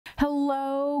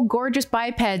Hello, gorgeous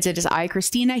bipeds. It is I,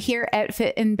 Christina, here at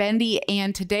Fit and Bendy,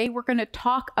 and today we're going to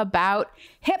talk about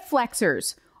hip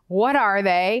flexors. What are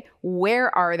they?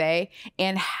 Where are they?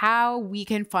 And how we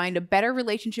can find a better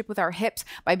relationship with our hips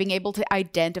by being able to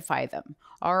identify them.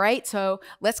 All right, so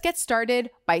let's get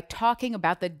started by talking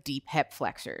about the deep hip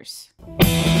flexors.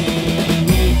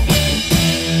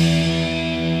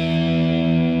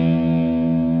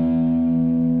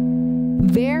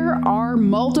 There are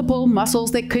multiple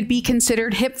muscles that could be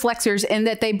considered hip flexors in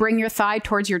that they bring your thigh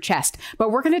towards your chest.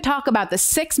 But we're going to talk about the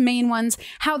 6 main ones,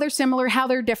 how they're similar, how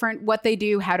they're different, what they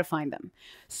do, how to find them.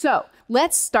 So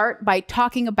let's start by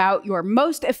talking about your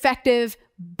most effective,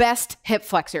 best hip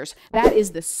flexors. That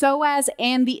is the psoas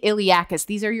and the iliacus.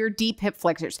 These are your deep hip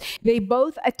flexors. They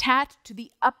both attach to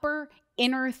the upper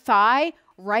inner thigh,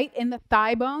 right in the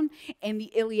thigh bone, and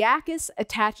the iliacus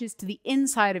attaches to the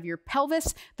inside of your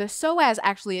pelvis. The psoas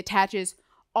actually attaches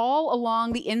all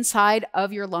along the inside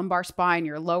of your lumbar spine,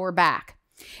 your lower back.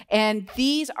 And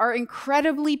these are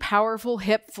incredibly powerful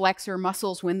hip flexor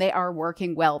muscles when they are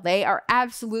working well. They are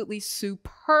absolutely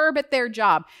superb at their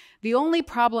job. The only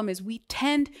problem is we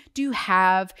tend to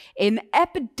have an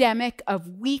epidemic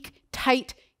of weak,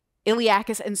 tight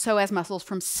iliacus and psoas muscles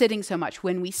from sitting so much.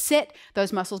 When we sit,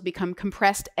 those muscles become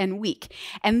compressed and weak.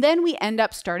 And then we end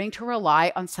up starting to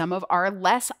rely on some of our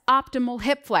less optimal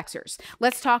hip flexors.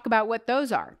 Let's talk about what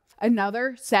those are.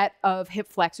 Another set of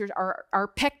hip flexors are our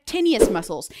pectineus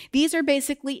muscles. These are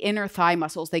basically inner thigh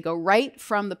muscles. They go right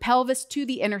from the pelvis to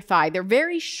the inner thigh. They're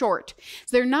very short,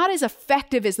 so they're not as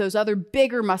effective as those other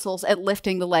bigger muscles at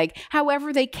lifting the leg.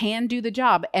 However, they can do the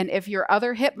job. And if your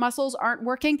other hip muscles aren't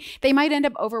working, they might end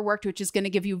up overworked, which is going to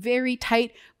give you very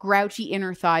tight, grouchy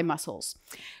inner thigh muscles.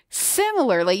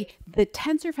 Similarly, the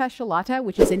tensor fasciae latae,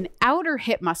 which is an outer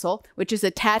hip muscle, which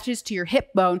attaches to your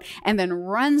hip bone and then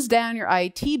runs down your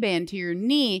IT band to your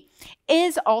knee,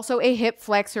 is also a hip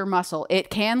flexor muscle. It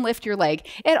can lift your leg.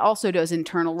 It also does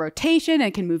internal rotation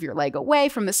and can move your leg away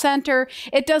from the center.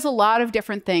 It does a lot of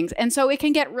different things. And so it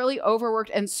can get really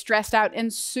overworked and stressed out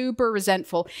and super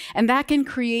resentful. And that can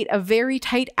create a very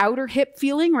tight outer hip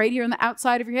feeling right here on the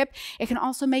outside of your hip. It can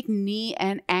also make knee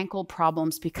and ankle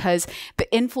problems because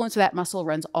the influence of that muscle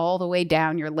runs all the way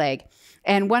down your leg.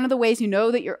 And one of the ways you know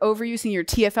that you're overusing your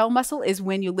TFL muscle is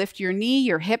when you lift your knee,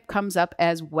 your hip comes up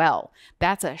as well.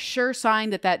 That's a sure sign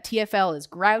that that TFL is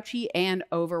grouchy and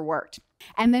overworked.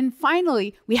 And then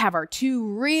finally, we have our 2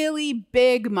 really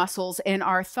big muscles in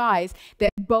our thighs that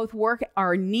both work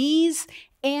our knees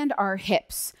and our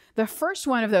hips. The first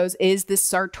one of those is the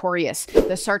Sartorius.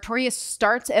 The Sartorius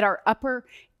starts at our upper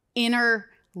inner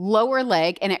lower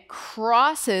leg and it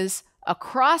crosses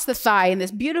across the thigh in this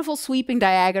beautiful sweeping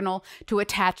diagonal to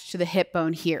attach to the hip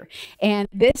bone here. And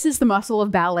this is the muscle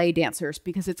of ballet dancers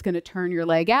because it's going to turn your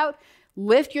leg out,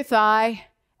 lift your thigh,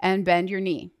 and bend your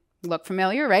knee. Look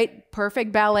familiar, right?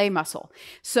 Perfect ballet muscle.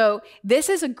 So this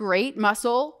is a great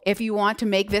muscle if you want to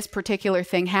make this particular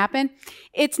thing happen.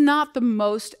 It's not the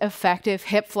most effective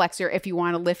hip flexor if you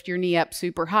want to lift your knee up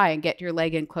super high and get your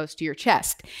leg in close to your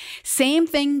chest. Same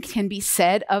thing can be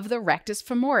said of the rectus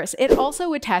femoris. It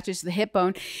also attaches to the hip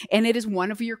bone and it is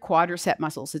one of your quadricep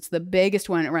muscles. It's the biggest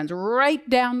one. It runs right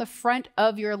down the front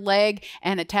of your leg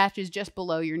and attaches just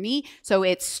below your knee. So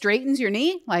it straightens your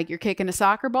knee like you're kicking a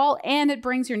soccer ball and it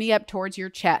brings your knee up towards your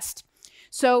chest.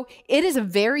 So it is a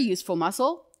very useful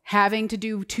muscle having to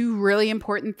do 2 really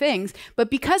important things, but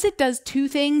because it does 2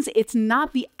 things, it's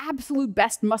not the absolute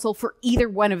best muscle for either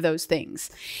one of those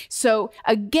things. So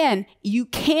again, you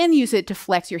can use it to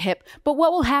flex your hip, but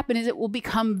what will happen is it will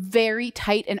become very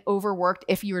tight and overworked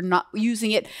if you're not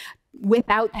using it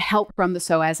without help from the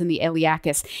psoas and the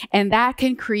iliacus. And that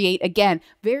can create, again,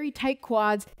 very tight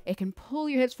quads. It can pull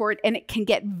your hips forward and it can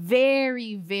get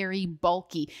very, very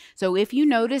bulky. So if you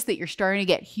notice that you're starting to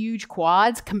get huge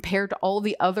quads compared to all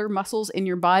the other muscles in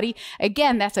your body,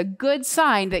 again, that's a good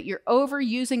sign that you're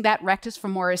overusing that rectus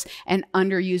femoris and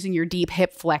underusing your deep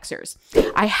hip flexors.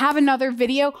 I have another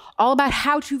video all about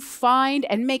how to find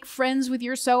and make friends with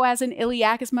your psoas and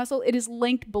iliacus muscle. It is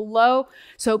linked below.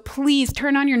 So please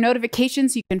turn on your notifications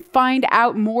so you can find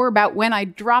out more about when I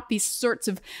drop these sorts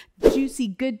of juicy,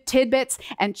 good tidbits,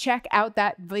 and check out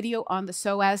that video on the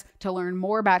psoas to learn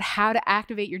more about how to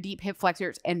activate your deep hip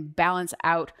flexors and balance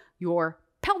out your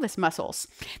pelvis muscles.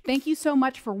 Thank you so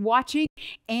much for watching,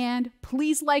 and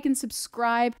please like and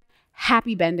subscribe.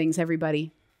 Happy bendings,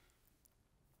 everybody.